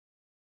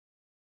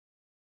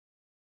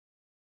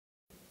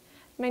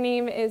My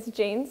name is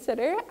Jane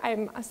Sitter.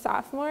 I'm a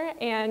sophomore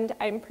and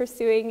I'm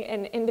pursuing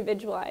an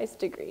individualized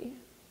degree.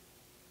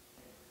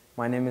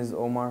 My name is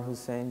Omar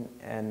Hussein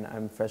and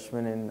I'm a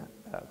freshman in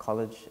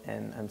college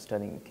and I'm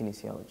studying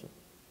kinesiology.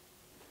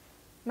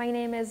 My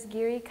name is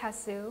Giri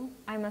Kasu.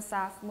 I'm a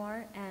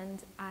sophomore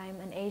and I'm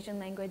an Asian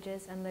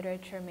languages and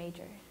literature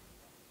major.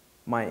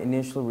 My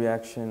initial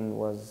reaction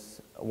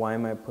was, why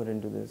am I put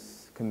into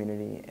this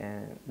community?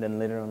 And then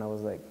later on I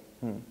was like,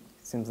 it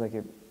seems like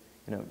a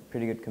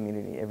pretty good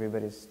community.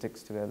 Everybody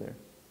sticks together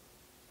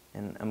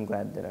and I'm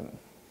glad that I'm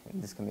in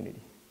this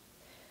community.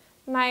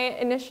 My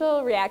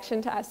initial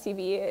reaction to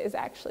SCB is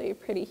actually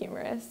pretty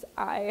humorous.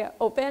 I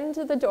opened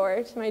the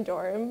door to my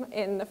dorm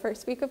in the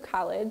first week of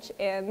college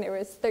and there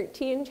was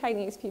 13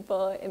 Chinese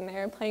people in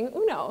there playing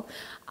Uno.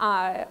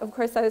 Of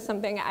course that is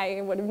something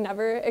I would have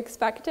never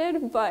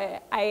expected,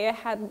 but I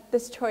had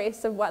this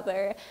choice of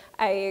whether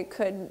I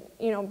could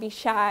be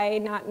shy,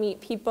 not meet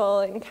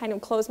people and kind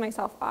of close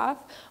myself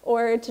off,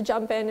 or to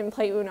jump in and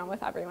play Uno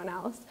with everyone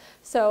else.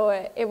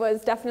 So it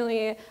was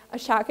definitely a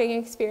shocking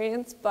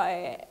experience,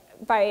 but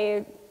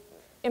by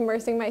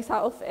immersing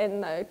myself in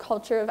the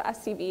culture of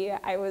SCB,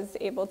 I was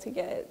able to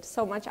get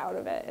so much out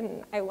of it,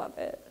 and I love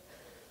it.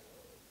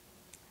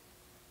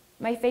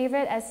 My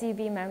favorite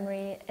SCB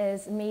memory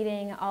is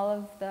meeting all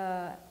of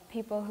the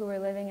people who were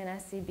living in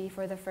SCB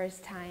for the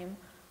first time.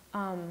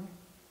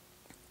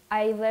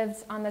 I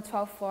lived on the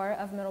 12th floor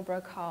of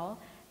Middlebrook Hall,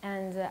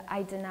 and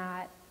I did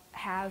not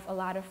have a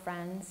lot of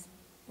friends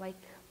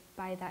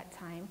by that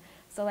time.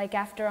 So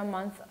after a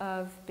month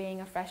of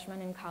being a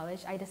freshman in college,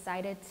 I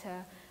decided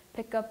to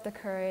pick up the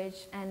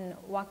courage and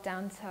walk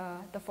down to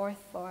the 4th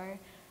floor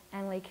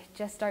and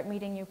just start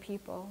meeting new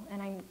people,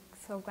 and I'm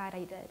so glad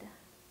I did.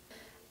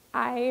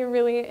 I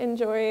really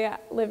enjoy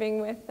living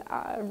with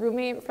a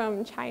roommate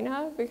from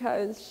China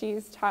because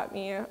she's taught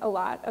me a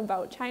lot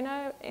about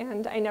China,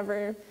 and I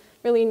never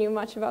really knew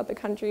much about the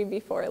country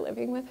before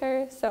living with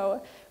her.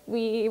 So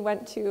we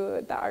went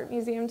to the art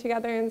museum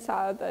together and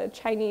saw the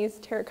Chinese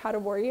terracotta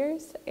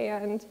warriors,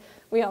 and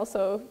we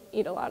also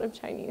eat a lot of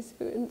Chinese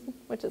food,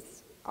 which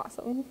is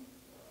awesome.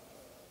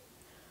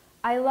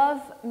 I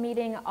love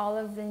meeting all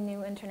of the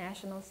new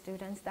international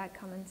students that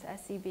come into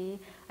SCB.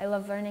 I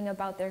love learning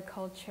about their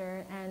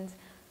culture and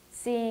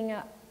seeing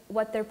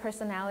what their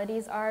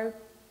personalities are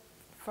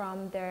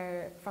from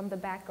the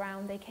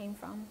background they came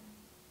from.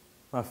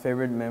 My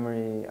favorite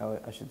memory,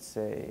 I should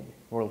say,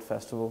 World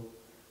Festival,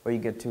 where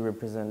you get to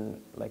represent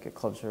a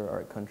culture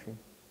or a country.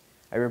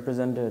 I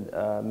represented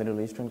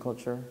Middle Eastern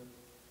culture,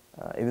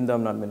 even though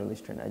I'm not Middle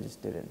Eastern. I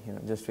just did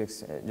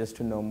it, just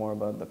to know more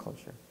about the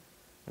culture,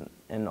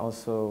 and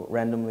also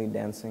randomly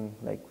dancing.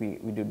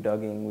 We do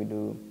dugging, we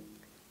do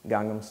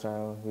Gangnam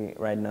Style.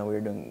 Right now we're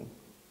doing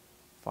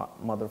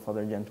Mother,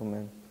 Father,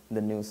 Gentleman,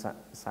 the new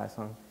Psy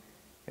song.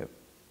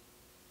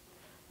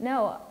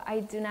 No,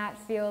 I do not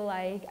feel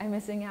like I'm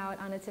missing out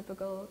on a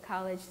typical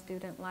college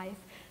student life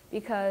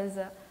because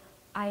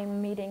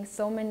I'm meeting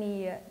so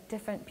many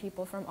different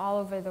people from all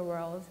over the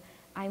world.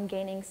 I'm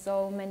gaining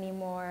so many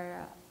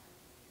more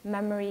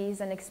memories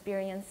and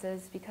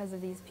experiences because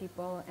of these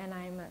people, and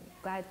I'm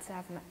glad to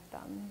have met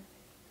them.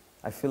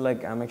 I feel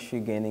like I'm actually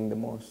gaining the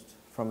most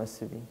from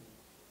SCB.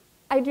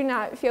 I do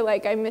not feel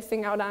like I'm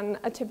missing out on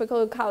a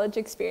typical college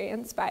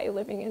experience by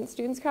living in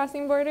Students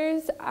Crossing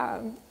Borders.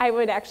 I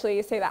would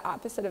actually say the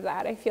opposite of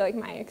that. I feel like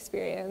my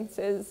experience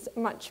is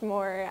much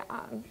more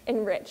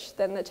enriched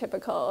than the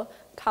typical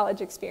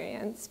college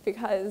experience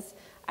because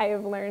I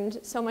have learned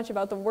so much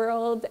about the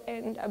world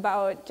and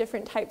about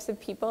different types of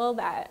people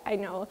that I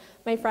know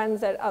my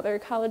friends at other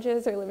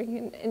colleges or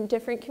living in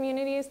different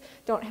communities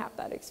don't have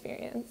that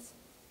experience.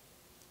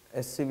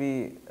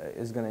 SCB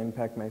is going to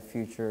impact my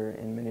future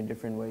in many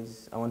different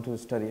ways. I want to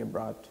study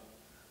abroad,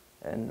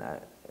 and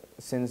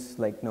since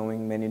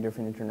knowing many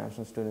different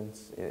international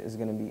students is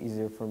going to be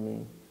easier for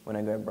me when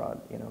I go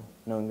abroad,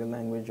 knowing the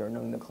language or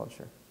knowing the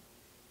culture.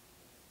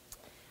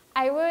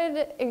 I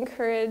would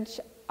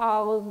encourage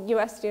all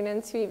U.S.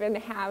 students who even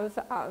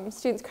have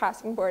Students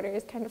Crossing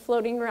Borders kind of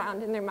floating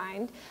around in their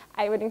mind.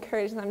 I would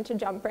encourage them to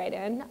jump right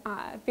in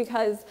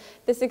because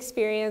this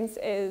experience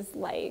is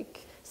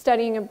like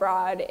studying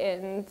abroad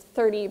in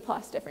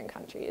 30+ different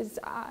countries.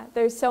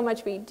 There's so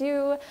much we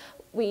do.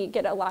 We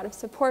get a lot of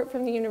support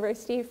from the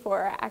university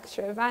for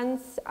extra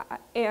events,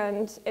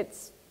 and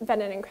it's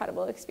been an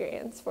incredible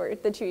experience for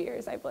the 2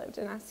 years I've lived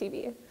in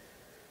SCB.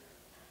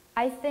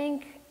 I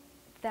think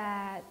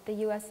that the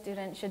U.S.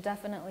 student should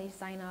definitely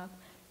sign up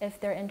if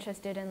they're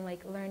interested in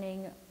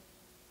learning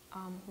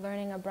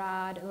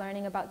abroad,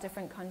 learning about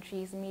different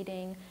countries,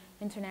 meeting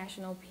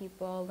international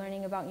people,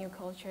 learning about new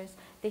cultures.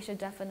 They should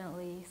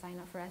definitely sign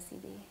up for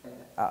SCB.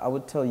 I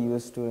would tell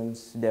U.S.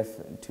 students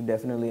to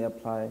definitely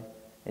apply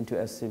into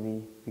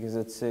SCB because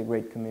it's a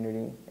great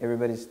community.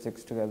 Everybody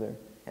sticks together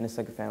and it's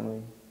like a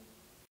family.